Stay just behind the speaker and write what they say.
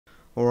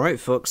Alright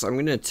folks, I'm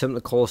going to attempt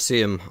the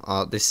Colosseum.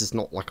 This is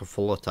not like a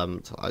full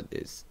attempt,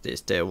 it's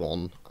day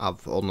one.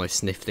 I've only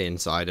sniffed the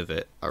inside of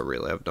it. I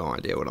really have no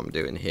idea what I'm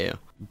doing here,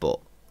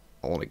 but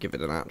I want to give it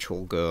an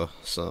actual go,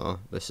 so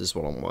this is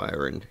what I'm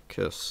wearing,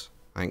 because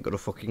I ain't got a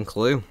fucking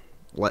clue.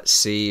 Let's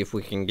see if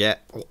we can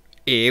get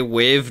a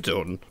wave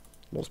done.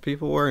 Lots of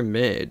people wearing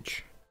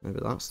mage.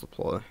 Maybe that's the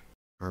play.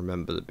 I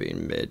remember there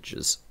being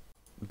mages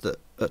that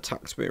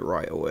attacked me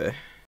right away.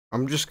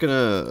 I'm just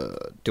gonna...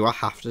 Do I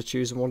have to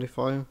choose a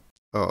modifier?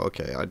 Oh,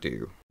 okay, I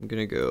do. I'm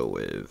gonna go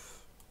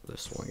with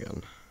this one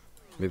again.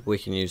 Maybe we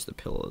can use the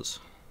pillars.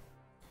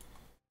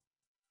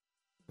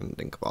 Didn't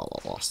think about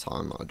that last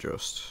time, I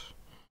just...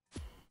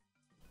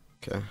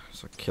 Okay,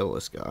 so kill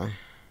this guy.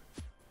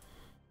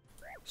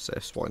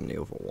 Safe one the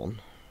other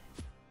one.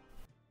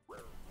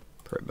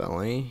 Pretty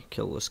belly,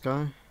 kill this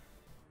guy.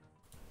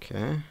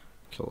 Okay,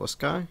 kill this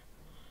guy.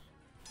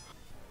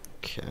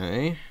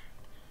 Okay.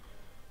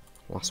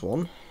 Last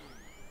one.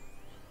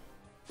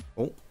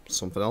 Oh,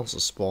 something else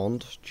has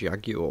spawned.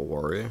 Jaguar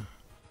warrior.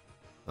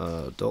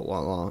 Don't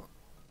like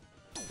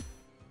that.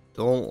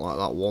 Don't like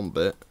that one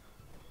bit.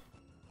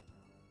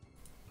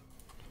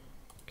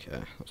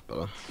 Okay, that's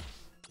better.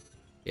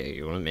 Yeah,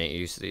 you want to make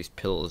use of these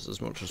pillars as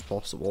much as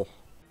possible.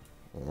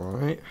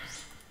 Alright.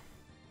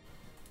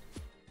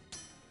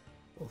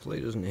 Hopefully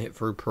it doesn't hit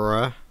through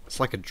prayer. It's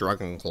like a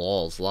dragon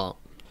claws, that.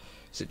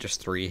 Is it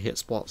just 3 hit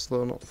spots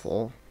though, not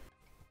 4?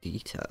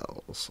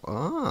 Details.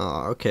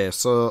 Ah, okay,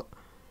 so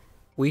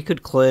we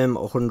could claim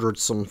 100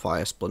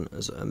 Sunfire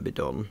Splinters and be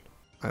done.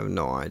 I have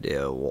no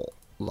idea what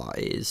that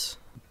is.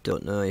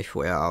 Don't know if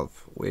we have.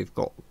 We've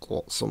got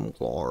some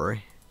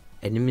glory.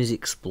 Enemies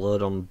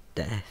explode on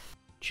death.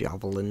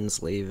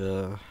 Javelins leave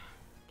a...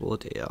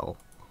 Bloody hell.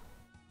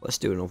 Let's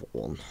do another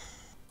one.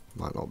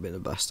 Might not be the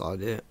best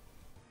idea.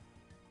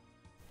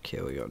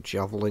 Okay, we got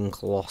Javelin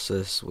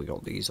Colossus. We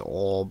got these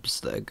orbs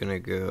that are gonna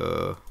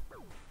go...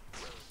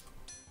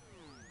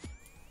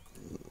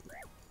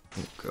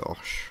 Oh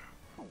gosh.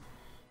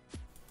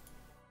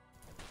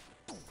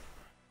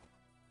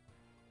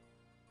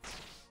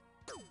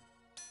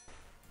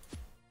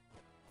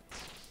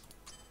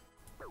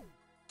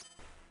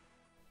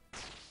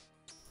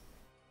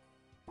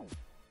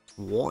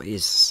 What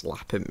is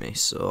slapping me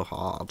so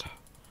hard?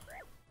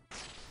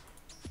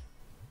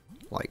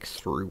 Like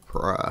through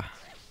prayer.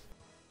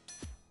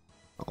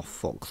 Oh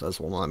fuck, there's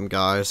one of them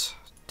guys.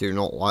 Do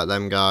not like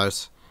them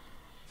guys.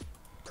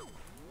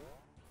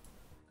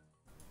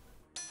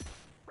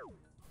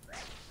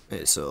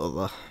 It's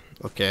over.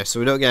 Okay, so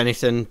we don't get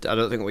anything. I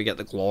don't think we get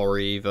the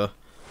glory either.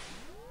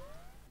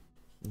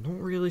 Not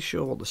really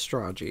sure what the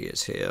strategy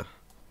is here.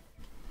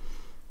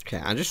 Okay,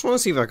 I just want to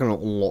see if I can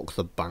unlock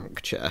the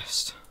bank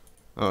chest.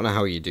 I don't know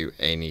how you do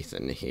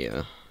anything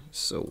here. It's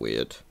so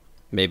weird.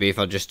 Maybe if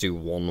I just do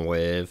one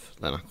wave,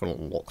 then I can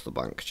unlock the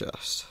bank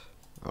chest.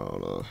 I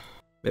don't know.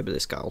 Maybe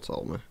this guy will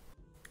tell me.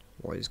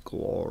 What is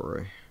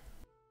glory?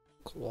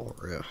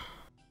 Gloria.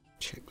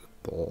 Check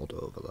the board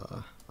over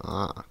there.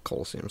 Ah,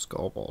 Colosseum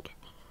scoreboard.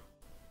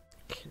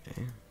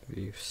 Okay,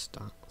 view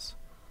stats.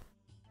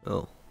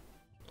 Oh.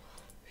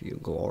 View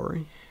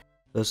glory.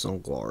 Personal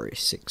glory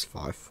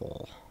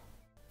 654.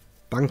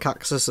 Bank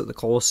access at the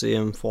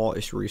Colosseum,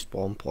 Fortis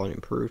respawn point,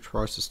 improved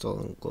price of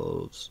stolen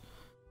gloves.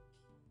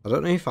 I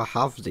don't know if I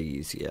have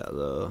these yet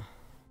though.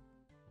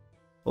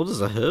 Oh,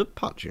 there's a herb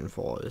patch in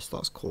Fortis,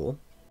 that's cool.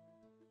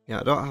 Yeah,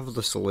 I don't have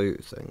the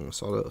salute thing,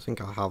 so I don't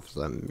think I have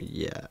them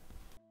yet.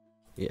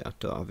 Yeah, I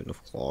don't have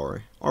enough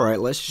glory. Alright,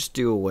 let's just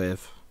do a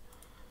wave.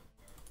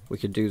 We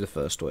could do the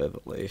first wave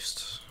at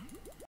least.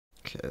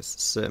 Okay, it's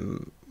the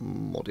same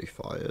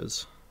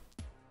modifiers.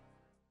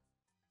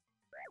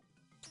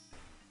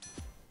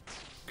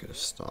 Gonna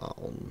start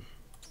on...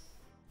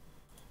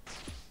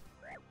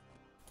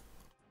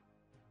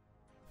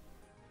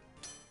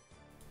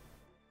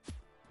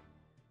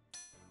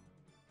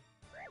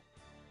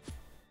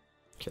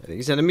 Okay,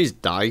 these enemies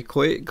die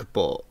quick,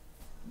 but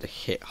they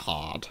hit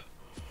hard.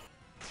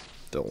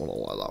 Don't want to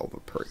let that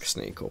other prick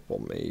sneak up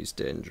on me, he's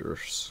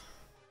dangerous.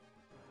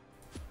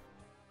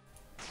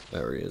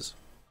 There he is.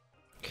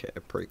 Okay,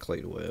 pretty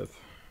clean wave.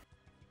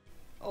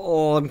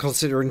 Oh, I'm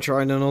considering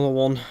trying another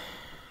one.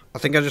 I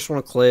think I just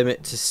want to claim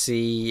it to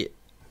see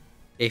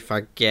if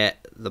I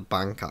get the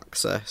bank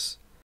access.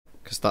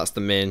 Because that's the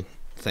main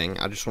thing.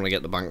 I just want to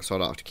get the bank so I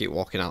don't have to keep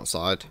walking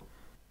outside.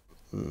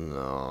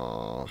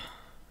 No.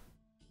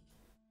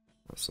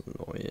 That's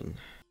annoying.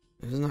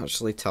 It doesn't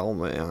actually tell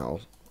me how.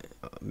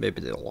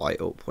 Maybe they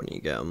light up when you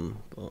get them,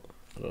 but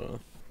I don't know.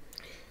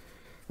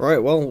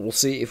 Right, well, we'll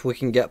see if we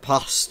can get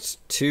past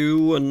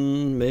 2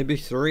 and maybe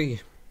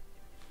 3.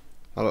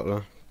 I don't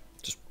know.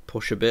 Just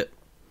push a bit.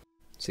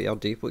 See how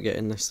deep we get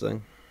in this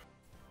thing.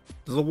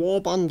 Does the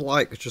warband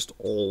like just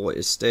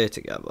always stay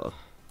together?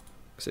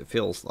 Because it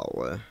feels that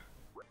way.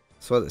 I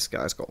swear this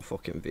guy's got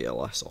fucking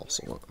VLS or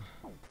something.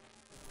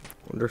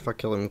 Wonder if I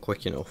kill him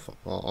quick enough.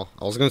 Oh,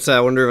 I was gonna say I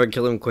wonder if I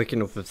kill him quick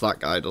enough if that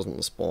guy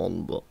doesn't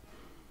spawn, but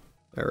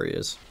there he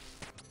is.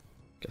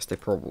 Guess they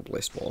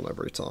probably spawn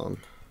every time.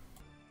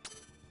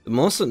 The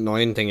most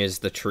annoying thing is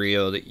the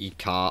trio that you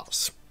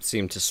can't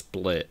seem to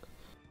split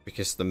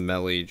because the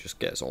melee just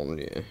gets on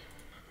you.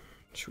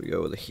 Should we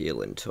go with the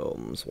healing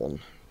tomes one?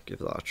 Give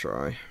that a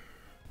try.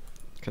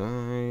 Can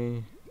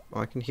I...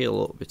 Oh, I can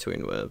heal up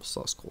between waves,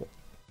 that's cool.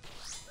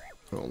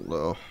 Oh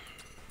no.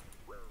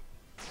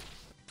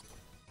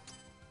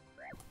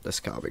 This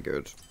can't be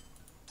good.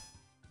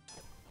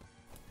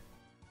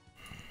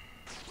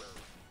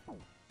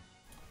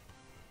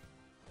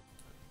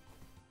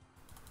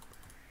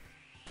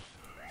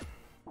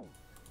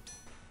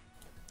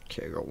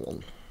 Okay, got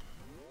one.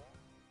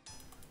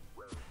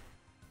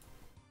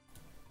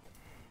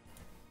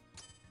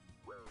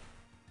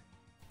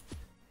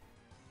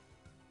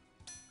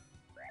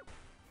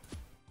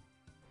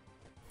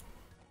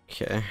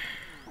 Okay.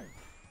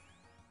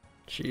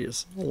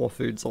 Jeez, all my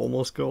food's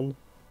almost gone.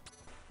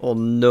 Oh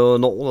no,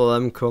 not one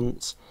of them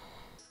cunts.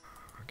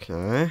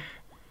 Okay.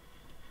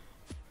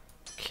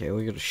 Okay,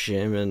 we got a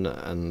shaman,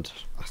 and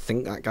I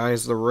think that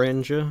guy's the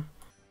ranger.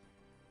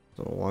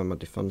 Don't know why my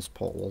defense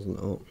pot wasn't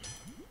up.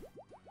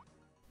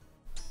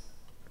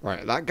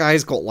 Right, that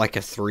guy's got like a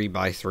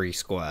 3x3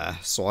 square,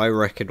 so I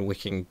reckon we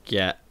can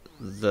get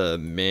the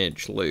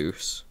mage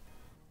loose.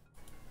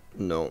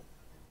 No,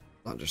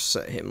 I'll just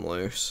set him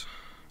loose.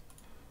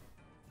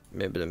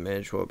 Maybe the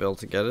mage won't be able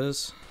to get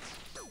us.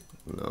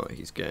 No,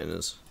 he's getting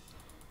us.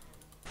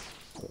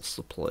 What's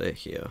the play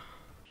here?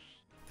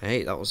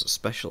 Hey, that was a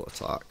special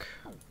attack.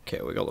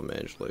 Okay, we got the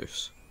mage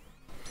loose.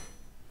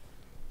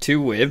 2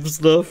 whiffs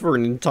though for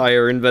an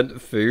entire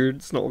invented food.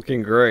 It's not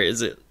looking great,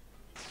 is it?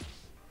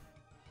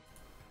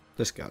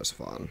 This guy's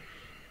fine.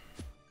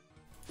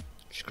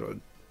 Just gotta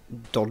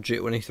dodge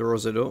it when he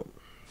throws it up.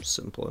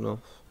 Simple enough.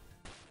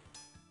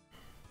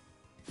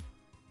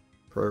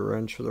 Pro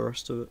range for the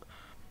rest of it.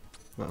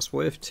 That's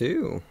wave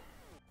 2.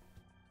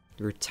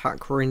 Your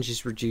attack range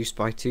is reduced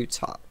by 2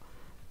 tap.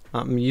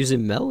 I'm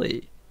using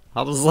melee.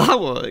 How does that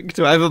work?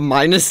 Do I have a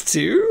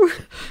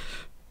 -2?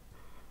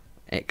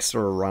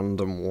 Extra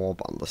random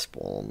warband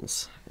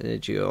spawns.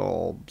 Energy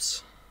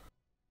orbs.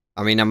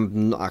 I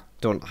mean, I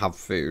don't have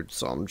food,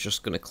 so I'm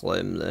just gonna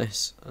claim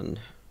this and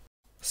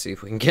see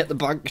if we can get the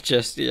bank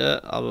chest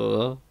yet. I don't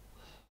know.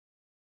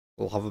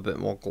 We'll have a bit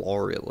more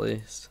glory at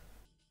least.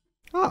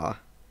 Ah.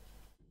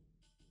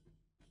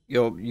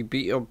 You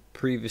beat your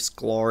previous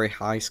glory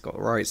high score.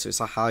 Right, so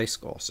it's a high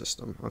score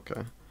system.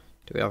 Okay.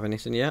 Do we have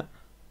anything yet?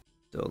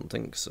 Don't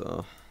think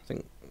so. I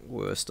think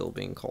we were still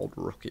being called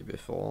rookie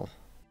before.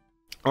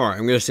 Alright,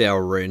 I'm gonna see how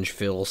range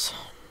feels.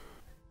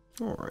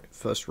 Alright,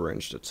 first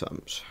ranged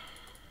attempt.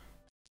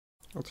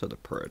 I'll take the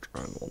prayer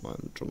drown one. I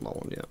haven't done that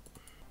one yet.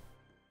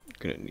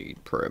 Gonna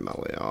need prayer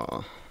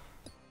melee.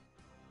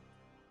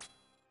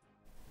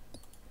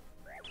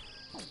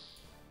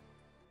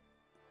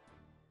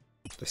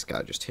 This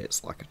guy just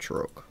hits like a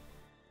truck.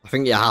 I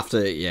think you have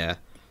to, yeah.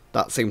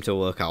 That seemed to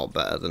work out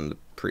better than the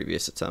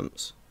previous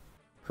attempts.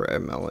 Prayer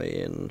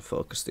melee and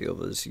focus the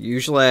others.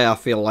 Usually I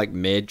feel like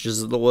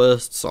mages are the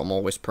worst, so I'm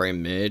always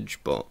praying mage,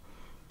 but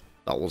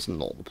that was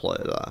not the play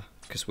there.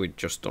 Because we'd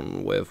just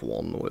done wave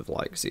 1 with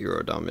like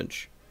 0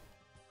 damage.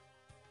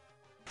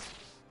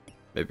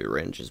 Maybe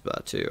range is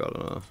better too, I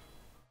don't know.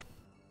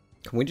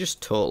 Can we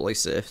just totally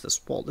safe the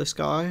spot this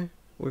guy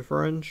with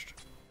ranged?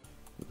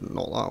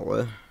 Not that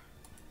way.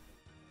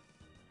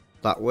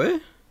 That way?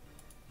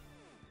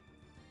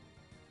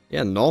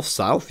 Yeah,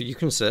 north-south, you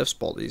can safe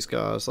spot these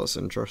guys, that's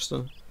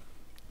interesting.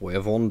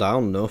 Wave 1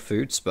 down, no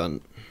food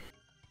spent.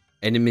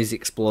 Enemies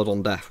explode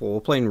on death. Well,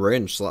 we're playing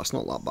range, so that's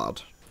not that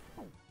bad.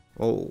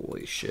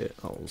 Holy shit,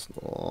 that was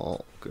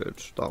not good.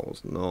 That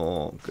was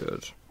not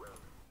good.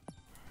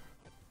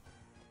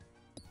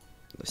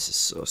 This is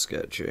so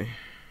sketchy.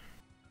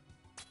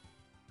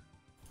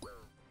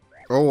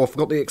 Oh, I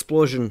forgot the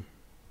explosion.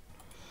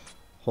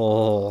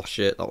 Oh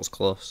shit, that was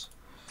close.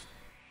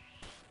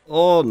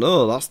 Oh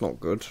no, that's not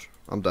good.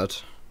 I'm dead.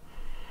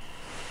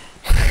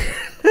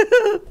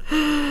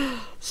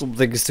 Some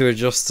things to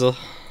adjust to.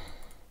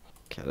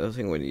 Okay, I don't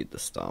think we need the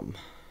stam.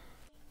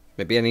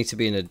 Maybe I need to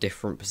be in a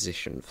different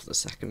position for the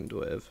second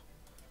wave.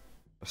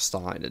 I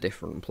start in a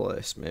different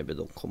place, maybe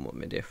they'll come at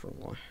me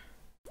differently.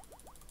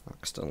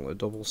 Accidentally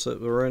double sip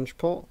the range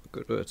pot,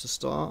 good way to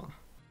start.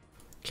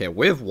 Okay,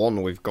 wave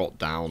 1 we've got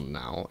down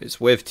now. It's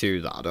wave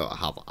 2 that I don't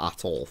have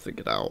at all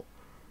figured out.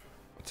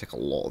 I take a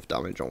lot of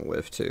damage on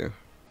wave 2.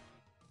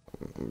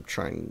 I'm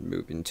trying to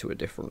move into a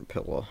different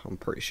pillar. I'm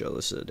pretty sure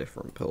this is a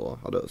different pillar.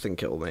 I don't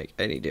think it'll make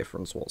any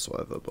difference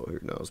whatsoever, but who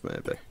knows,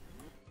 maybe.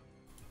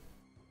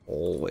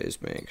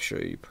 Always make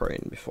sure you're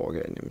praying before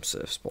getting him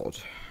safe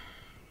spot.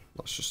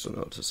 That's just a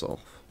note to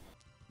self.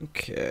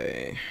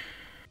 Okay.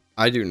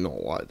 I do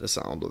not like the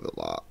sound of it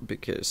that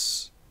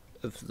because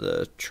of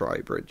the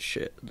tri-bridge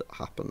shit that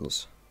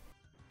happens.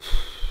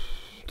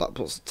 That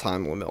puts a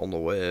time limit on the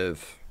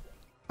wave.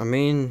 I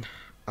mean,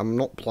 I'm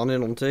not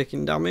planning on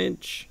taking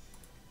damage.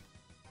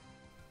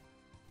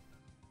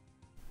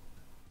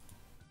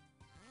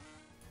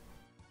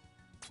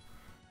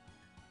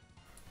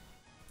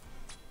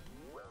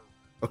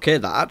 Okay,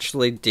 that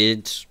actually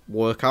did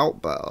work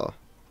out better.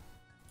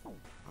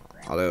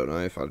 I don't know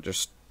if I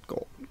just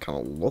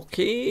kind of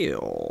lucky,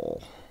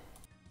 or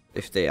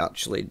if they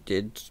actually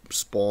did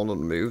spawn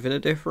and move in a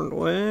different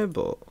way,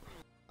 but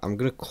I'm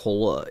going to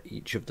colour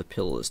each of the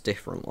pillars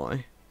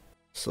differently,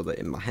 so that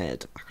in my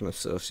head I can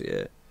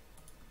associate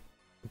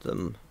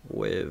them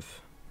with...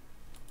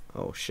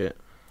 Oh shit.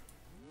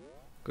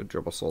 Good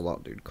job I saw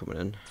that dude coming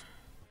in.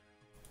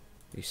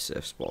 He's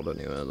safe spot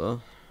anyway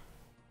though.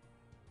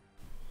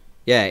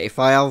 Yeah, if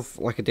I have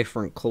like a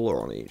different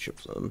colour on each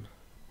of them,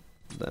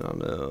 then I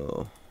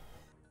know.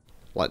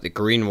 Like the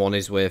green one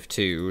is wave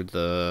 2,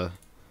 the...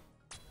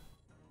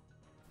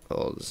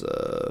 Oh, there's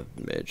a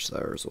mage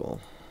there as well.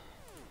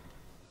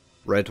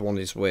 Red one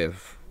is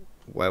wave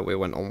where we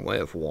went on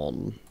wave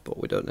 1, but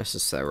we don't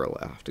necessarily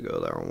have to go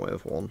there on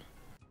wave 1.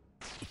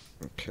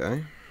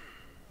 Okay.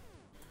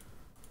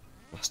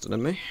 Last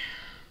enemy.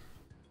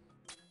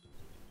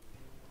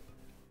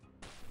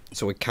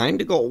 So we kind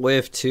of got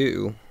wave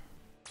 2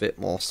 a bit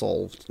more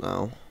solved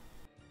now.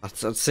 I'd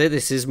say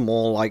this is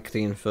more like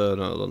the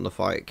Inferno than the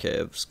Fight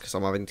Caves, because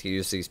I'm having to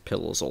use these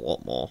pillars a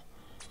lot more.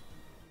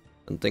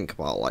 And think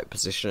about like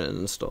positioning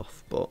and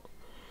stuff, but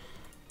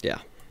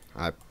yeah,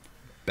 I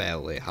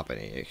barely have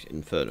any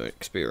Inferno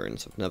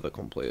experience. I've never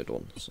completed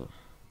one, so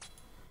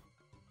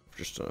I've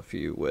just done a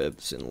few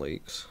waves in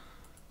leagues.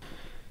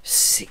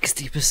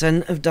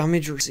 60% of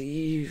damage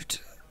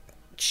received.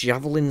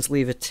 Javelins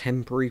leave a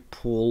temporary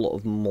pool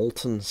of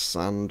molten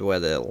sand where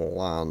they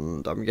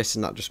land. I'm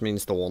guessing that just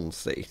means the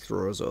ones that he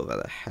throws over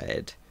the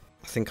head.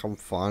 I think I'm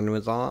fine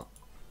with that.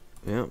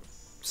 Yeah,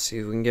 see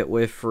if we can get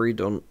wave 3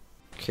 done.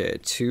 Okay,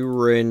 2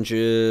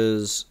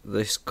 ranges,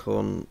 this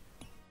cunt,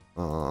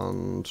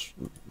 and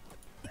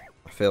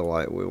I feel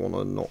like we want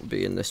to not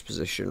be in this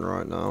position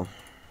right now.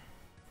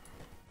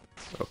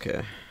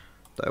 Okay,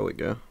 there we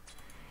go.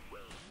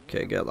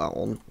 Okay, get that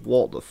one.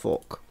 What the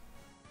fuck?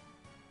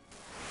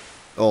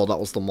 Oh, that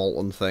was the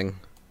molten thing.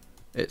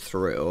 It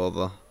threw it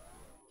over.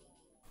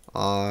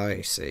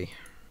 I see.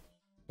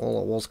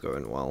 Well, it was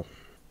going well.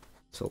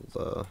 Till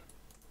the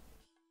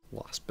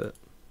last bit.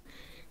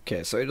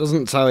 Okay, so it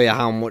doesn't tell you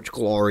how much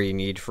glory you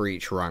need for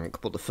each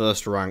rank, but the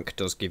first rank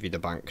does give you the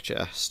bank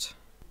chest.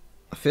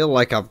 I feel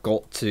like I've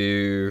got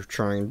to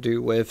try and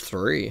do wave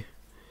 3.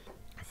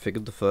 I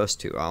figured the first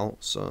 2 out,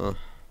 so...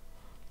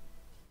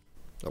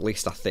 At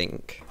least I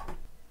think.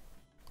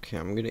 Okay,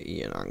 I'm gonna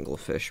eat an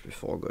anglerfish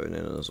before going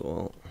in as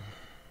well.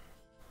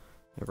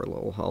 Every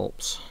little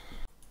helps.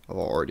 I've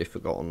already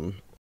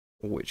forgotten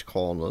which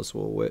corners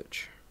were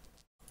which.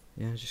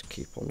 Yeah, just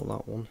keep on with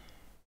that one.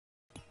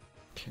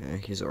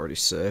 Okay, he's already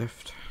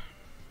saved.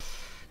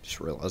 Just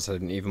realised I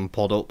didn't even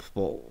pod up,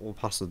 but we're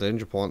past the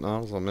danger point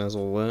now, so I may as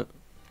well wait.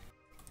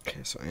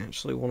 Okay, so I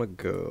actually want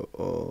to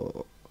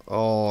go...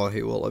 Oh,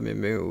 he won't let me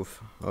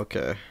move.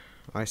 Okay,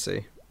 I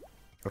see.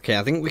 Okay,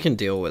 I think we can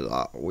deal with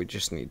that. We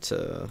just need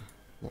to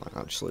like,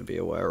 actually be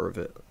aware of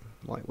it,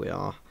 like we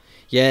are.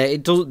 Yeah,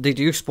 it does. They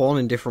do spawn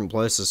in different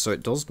places, so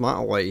it does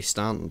matter where you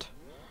stand.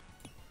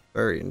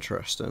 Very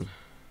interesting.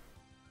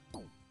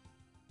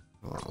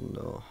 Oh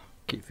no,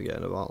 keep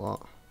forgetting about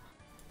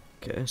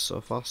that. Okay, so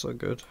far so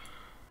good.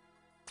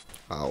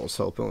 I was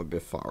hoping we'd be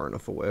far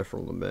enough away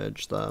from the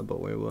mage there,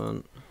 but we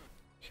weren't.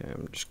 Okay,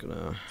 I'm just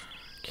gonna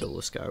kill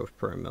this guy with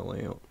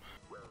melee up.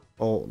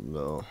 Oh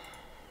no.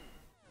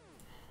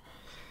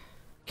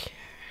 Okay.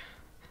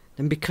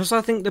 Then because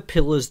I think the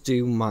pillars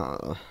do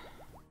matter,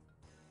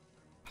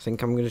 I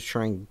think I'm gonna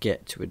try and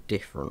get to a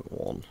different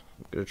one.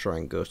 I'm gonna try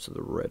and go to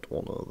the red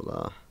one over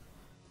there.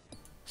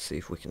 See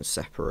if we can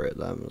separate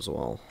them as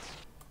well.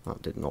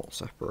 That did not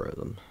separate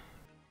them.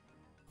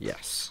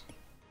 Yes.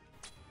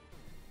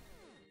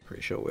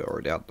 Pretty sure we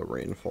already had the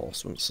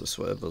reinforcements this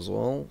wave as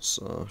well,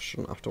 so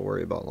shouldn't have to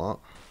worry about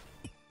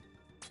that.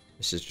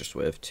 This is just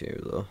wave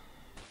 2 though.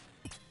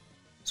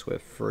 It's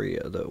wave 3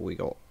 that we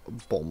got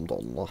bombed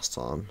on last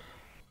time.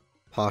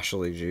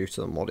 Partially due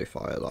to the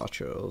modifier that I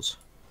chose.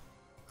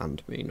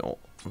 And me not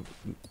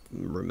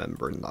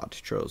remembering that I'd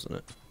chosen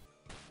it.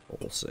 But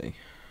we'll see.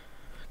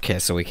 Okay,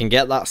 so we can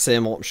get that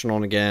same option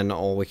on again,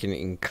 or we can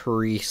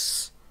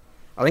increase...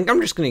 I think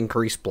I'm just going to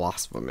increase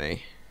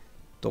blasphemy.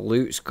 The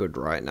loot's good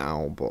right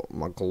now, but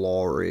my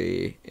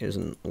glory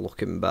isn't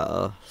looking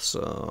better,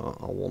 so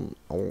I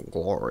want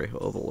glory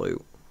over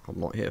loot. I'm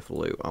not here for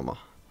loot, am I?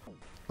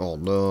 Oh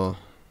no,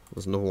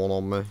 there's another one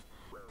on me.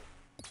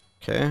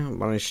 Okay, I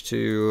managed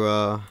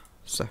to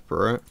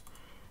separate.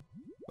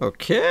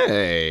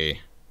 Okay,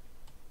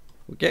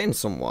 we're getting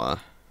somewhere.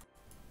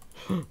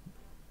 Oh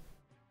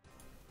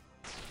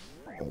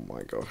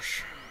my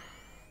gosh.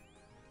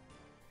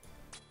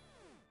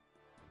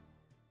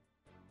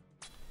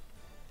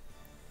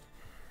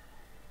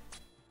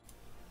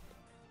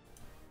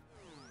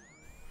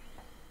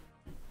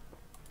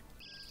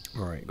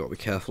 Alright, gotta be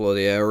careful of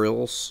the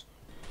aerials.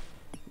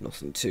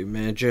 Nothing too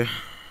major.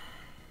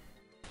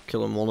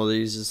 Killing one of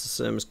these is the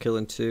same as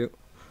killing 2.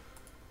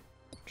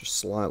 Just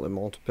slightly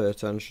more to pay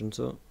attention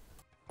to.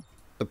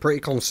 They're pretty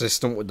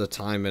consistent with the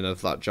timing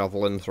of that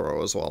javelin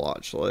throw as well,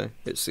 actually.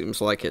 It seems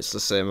like it's the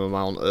same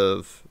amount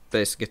of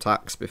basic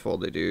attacks before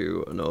they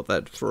do an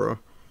overhead throw.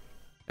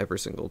 Every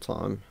single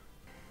time.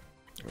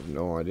 I have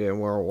no idea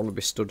where I want to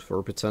be stood for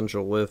a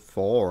potential wave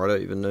 4. I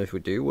don't even know if we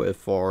do wave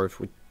 4, if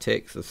we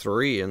take the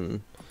 3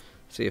 and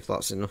see if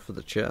that's enough for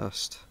the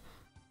chest.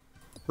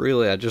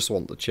 Really, I just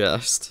want the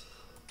chest.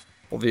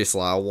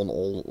 Obviously, I want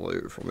all the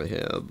loot from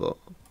here, but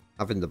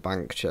having the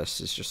bank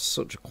chest is just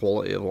such a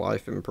quality of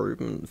life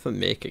improvement for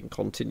making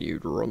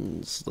continued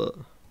runs that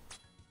I'd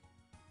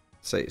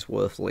say it's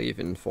worth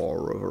leaving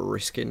for over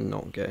risking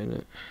not getting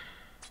it.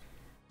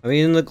 I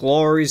mean, the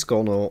glory's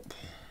gone up.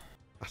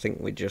 I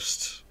think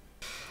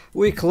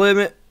we claim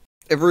it.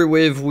 Every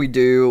wave we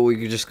do,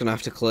 we're just gonna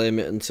have to claim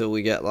it until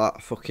we get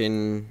that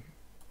fucking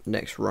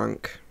next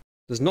rank.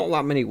 There's not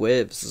that many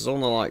waves, there's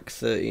only like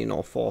 13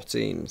 or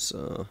 14,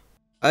 so...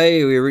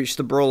 Hey, we reached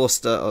the brawler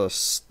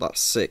status. That's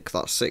sick,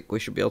 we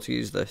should be able to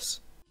use this.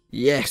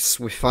 Yes,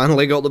 we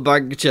finally got the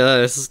bank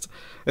chest!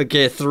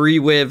 Okay, 3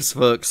 waves,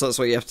 folks, that's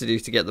what you have to do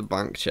to get the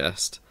bank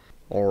chest.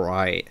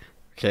 Alright.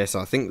 Okay, so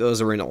I think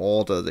those are in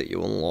order that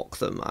you unlock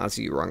them as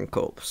you rank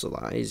up, so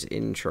that is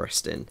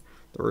interesting.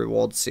 The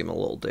rewards seem a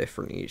little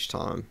different each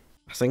time.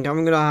 I think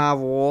I'm gonna have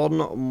one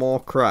more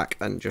crack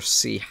and just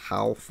see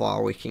how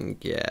far we can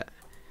get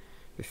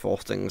before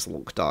things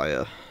look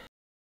dire.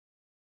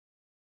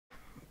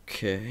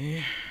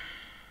 Okay.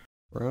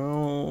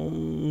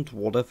 Round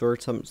whatever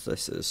attempt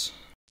this is.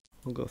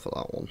 We'll go for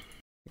that one.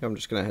 I think I'm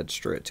just gonna head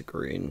straight to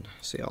green,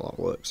 see how that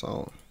works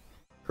out.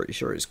 Pretty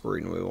sure it's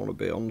green we want to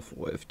be on for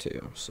wave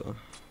 2, so...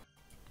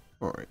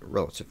 Alright,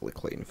 relatively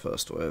clean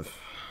first wave.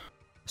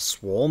 A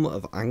swarm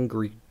of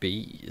angry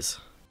bees.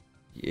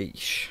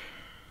 Yeesh.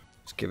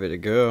 Let's give it a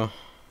go.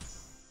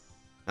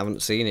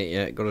 Haven't seen it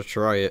yet, gotta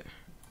try it.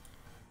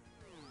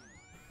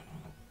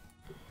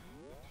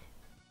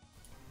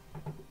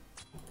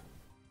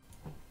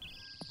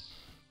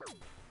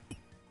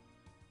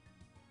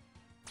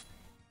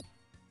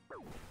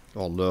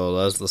 Oh no,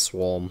 there's the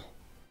swarm.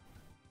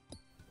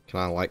 Can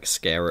I like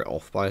scare it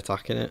off by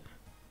attacking it?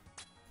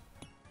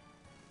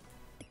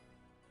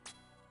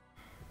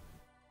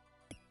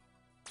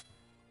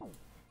 I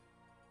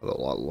don't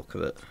like the look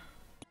of it.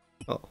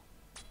 Oh,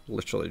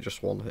 literally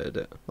just one-hit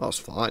it. That's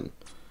fine.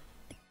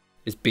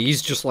 Is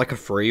bees just like a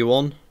free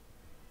one?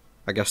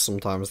 I guess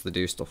sometimes they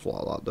do stuff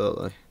like that, don't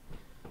they?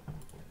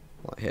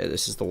 Like here,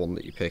 this is the one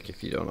that you pick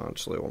if you don't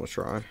actually want to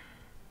try. I'm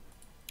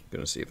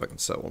gonna see if I can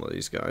set one of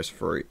these guys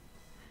free.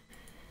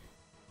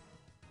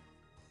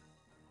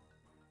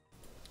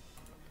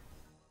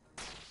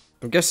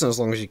 I'm guessing as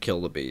long as you kill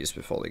the bees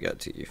before they get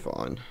to you,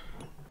 fine.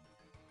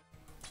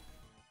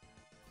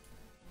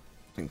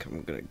 I think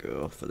I'm gonna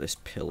go for this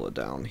pillar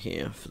down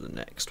here for the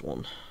next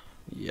one.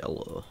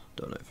 Yellow.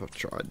 Don't know if I've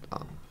tried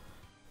that.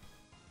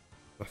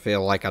 I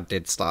feel like I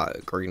did start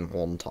at green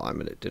one time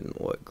and it didn't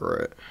work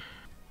great.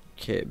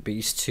 Okay,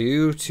 bees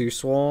 2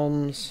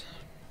 swarms,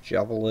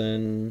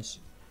 javelins.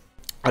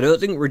 I don't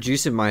think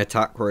reducing my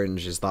attack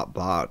range is that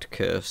bad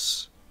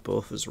because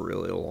both is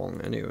really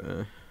long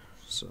anyway,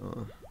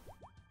 so...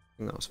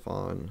 that's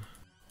fine.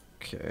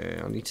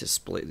 Okay, I need to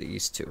split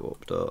these 2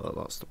 up though,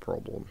 that's the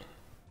problem.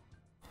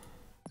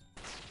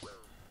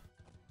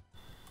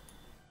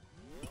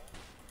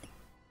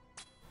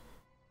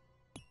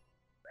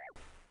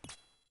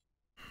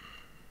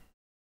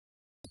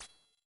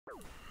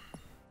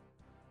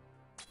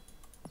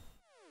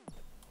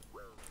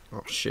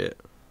 Oh shit.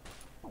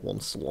 One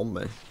swarm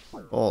me.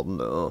 Oh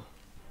no.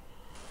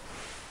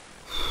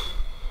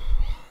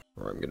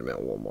 Right, I'm gonna make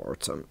one more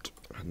attempt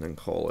and then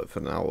call it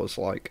for now as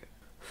like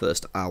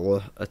first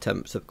hour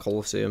attempt at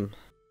Colosseum.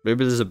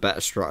 Maybe there's a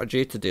better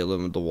strategy to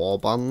dealing with the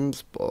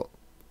warbands, but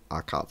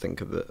I can't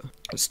think of it.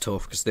 It's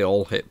tough because they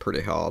all hit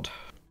pretty hard.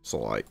 So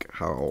like,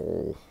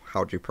 how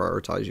do you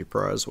prioritise your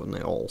prayers when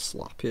they all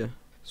slap you?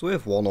 Is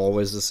wave 1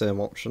 always the same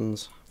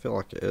options? I feel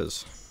like it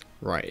is.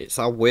 Right, it's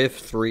our wave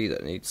 3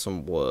 that needs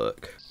some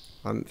work.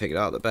 I haven't figured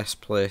out the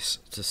best place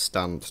to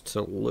stand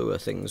to lure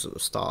things at the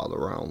start of the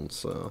round,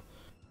 so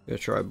I'm gonna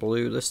try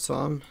blue this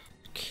time.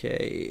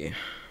 Okay.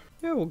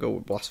 Yeah, we'll go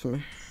with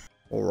Blasphemy.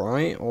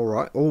 Alright,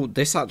 alright. Oh,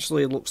 this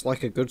actually looks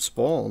like a good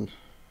spawn.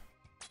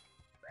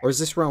 Or is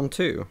this round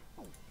 2?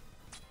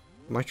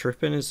 Am I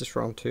tripping? Is this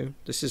round 2?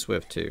 This is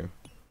wave 2.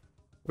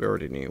 We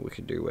already knew we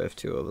could do wave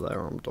 2 over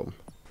there, I'm dumb.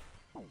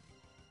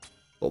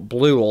 But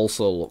blue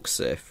also looks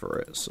safe for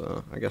it,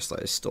 so I guess that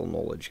is still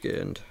knowledge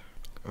gained.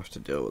 I have to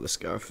deal with this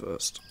guy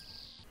first.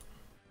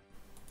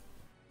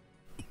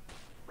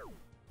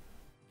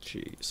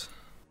 Jeez.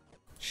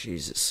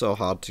 Jeez, it's so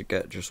hard to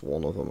get just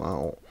one of them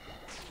out.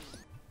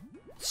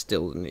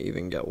 Still didn't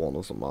even get one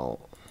of them out.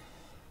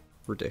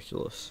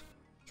 Ridiculous.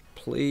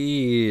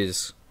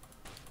 Please.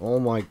 Oh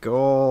my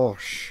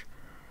gosh.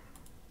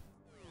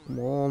 Come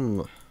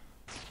on.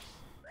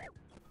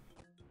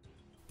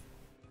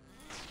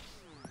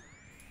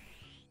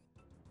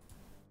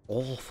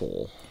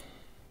 Awful.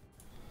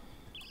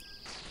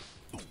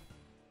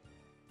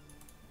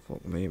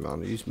 Fuck me,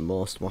 man. I used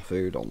most of my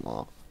food on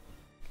that.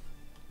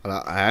 And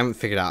I haven't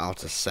figured out how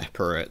to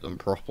separate them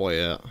properly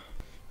yet.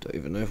 Don't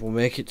even know if we'll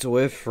make it to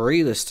wave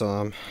 3 this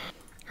time.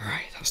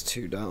 Alright, that's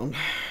 2 down.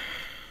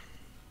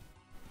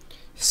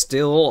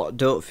 Still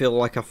don't feel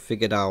like I've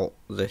figured out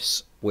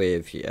this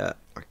wave yet.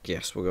 I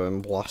guess we're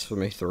going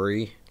Blasphemy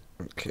 3.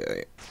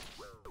 Okay.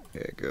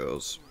 Here it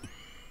goes.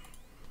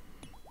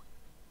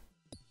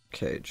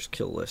 Okay, just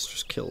kill this,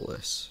 just kill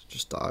this.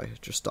 Just die,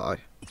 just die.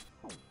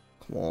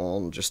 Come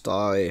on, just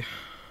die.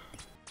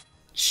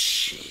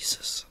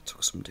 Jesus, that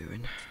took some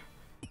doing.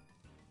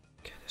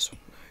 Okay, this one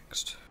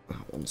next.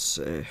 That one's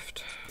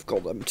saved. I've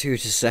got them two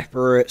to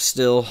separate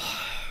still,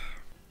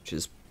 which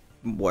is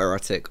where I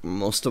take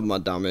most of my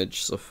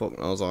damage, so fuck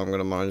knows how I'm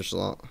gonna manage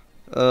that.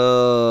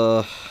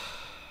 Oh,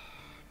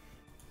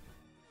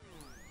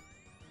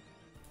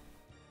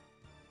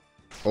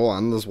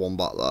 and there's one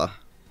back there.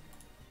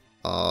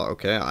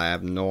 Okay, I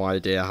have no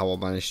idea how I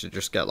managed to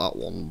just get that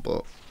one,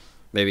 but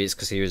maybe it's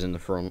because he was in the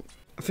front.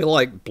 I feel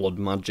like blood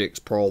magic's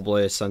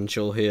probably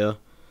essential here,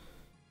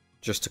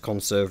 just to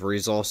conserve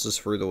resources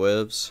through the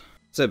waves.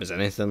 Same as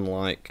anything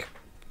like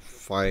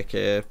fire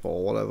cape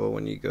or whatever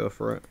when you go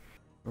for it.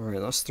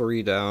 Alright, that's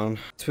 3 down.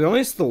 To be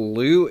honest, the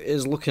loot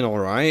is looking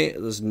alright.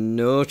 There's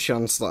no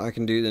chance that I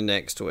can do the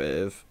next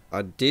wave.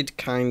 I did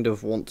kind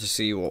of want to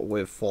see what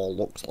wave 4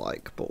 looked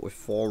like, but with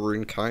 4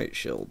 rune kite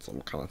shields,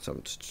 I'm kind of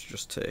tempted to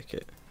just take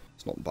it.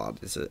 It's not bad,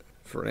 is it?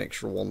 For an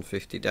extra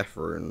 150 death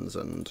runes,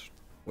 and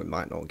we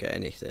might not get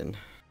anything.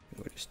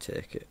 We'll just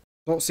take it.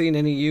 Not seen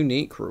any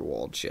unique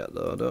rewards yet,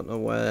 though. I don't know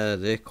where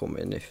they come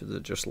in, if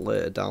they're just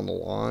later down the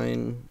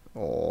line,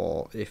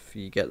 or if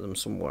you get them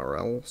somewhere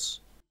else.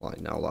 Like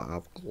now that I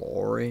have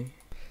glory.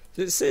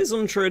 It says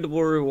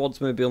untradeable rewards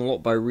may be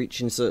unlocked by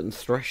reaching certain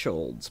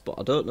thresholds, but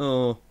I don't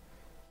know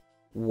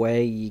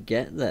where you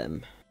get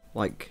them.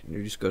 Like,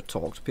 you just go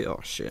talk to people.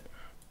 Oh shit. It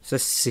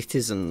says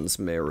citizens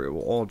may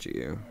reward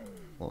you.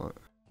 Like,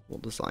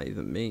 what does that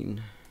even mean?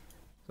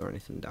 Is there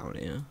anything down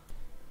here?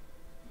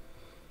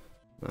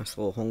 Nice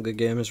little Hunger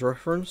Games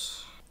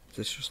reference. Is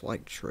this just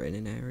like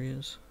training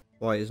areas?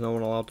 Why is no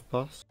one allowed to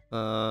pass?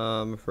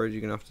 I'm afraid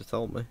you're gonna have to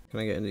tell me. Can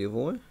I get in the other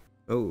way?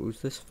 Oh,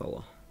 who's this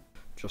fella?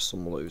 Just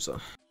some loser.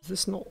 Is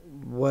this not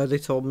where they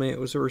told me it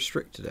was a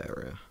restricted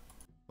area?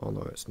 Oh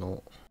no, it's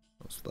not.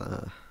 What's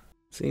there?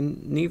 See,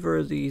 neither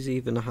of these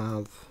even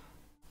have...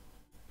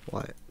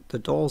 like, the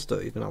doors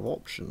don't even have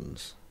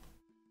options.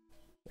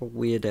 What a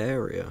weird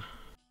area.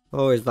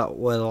 Oh, is that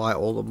where, like,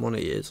 all the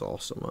money is or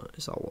something?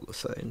 Is that what they're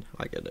saying?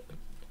 I get it.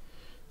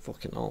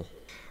 Fucking hell.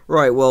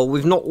 Right, well,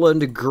 we've not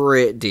learned a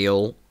great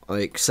deal,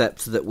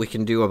 except that we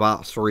can do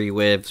about 3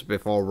 waves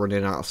before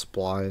running out of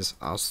supplies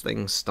as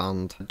things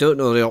stand. I don't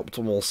know the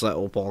optimal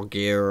setup or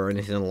gear or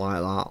anything like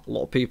that. A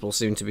lot of people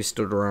seem to be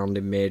stood around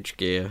in mage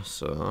gear,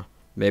 so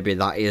maybe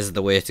that is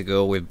the way to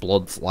go with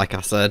bloods, like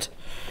I said.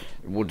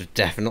 It would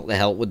definitely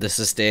help with the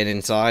sustain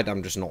inside.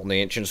 I'm just not on the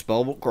ancient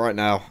spellbook right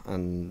now,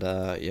 and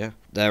yeah.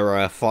 There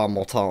are far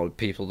more talented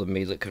people than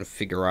me that can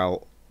figure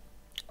out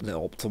the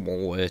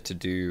optimal way to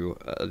do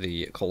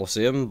the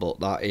Colosseum, but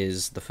that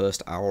is the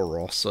first hour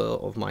or so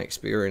of my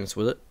experience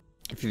with it.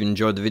 If you've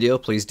enjoyed the video,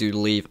 please do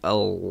leave a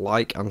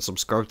like and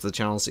subscribe to the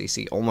channel so you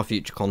see all my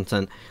future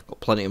content. Got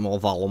plenty more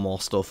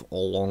Varlamore stuff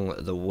along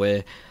the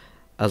way,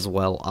 as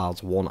well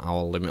as 1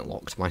 hour limit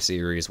locked, my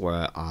series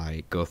where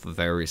I go for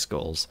various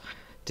goals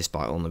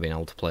despite only being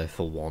able to play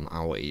for 1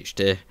 hour each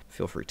day.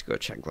 Feel free to go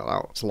check that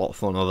out. It's a lot of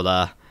fun over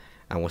there.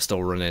 And we're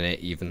still running it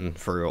even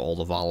through all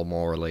the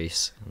varlamore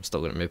release. I'm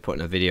still going to be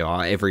putting a video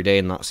out every day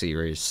in that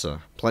series,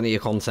 so plenty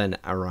of content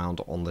around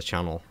on the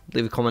channel.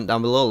 Leave a comment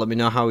down below, let me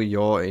know how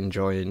you're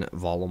enjoying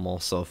Varlamore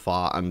so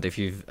far, and if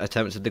you've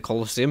attempted the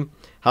Colosseum,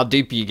 how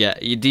deep you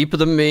get. Are you deeper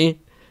than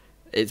me?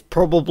 It's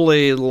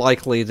probably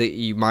likely that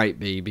you might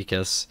be,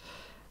 because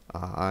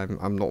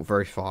I'm not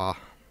very far.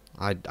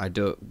 I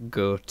don't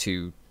go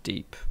too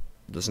deep.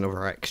 There's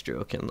another X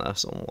joke in there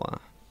somewhere.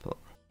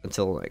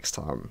 Until next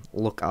time,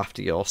 look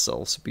after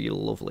yourselves, be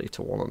lovely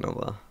to one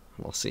another,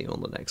 and I'll see you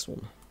on the next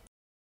one.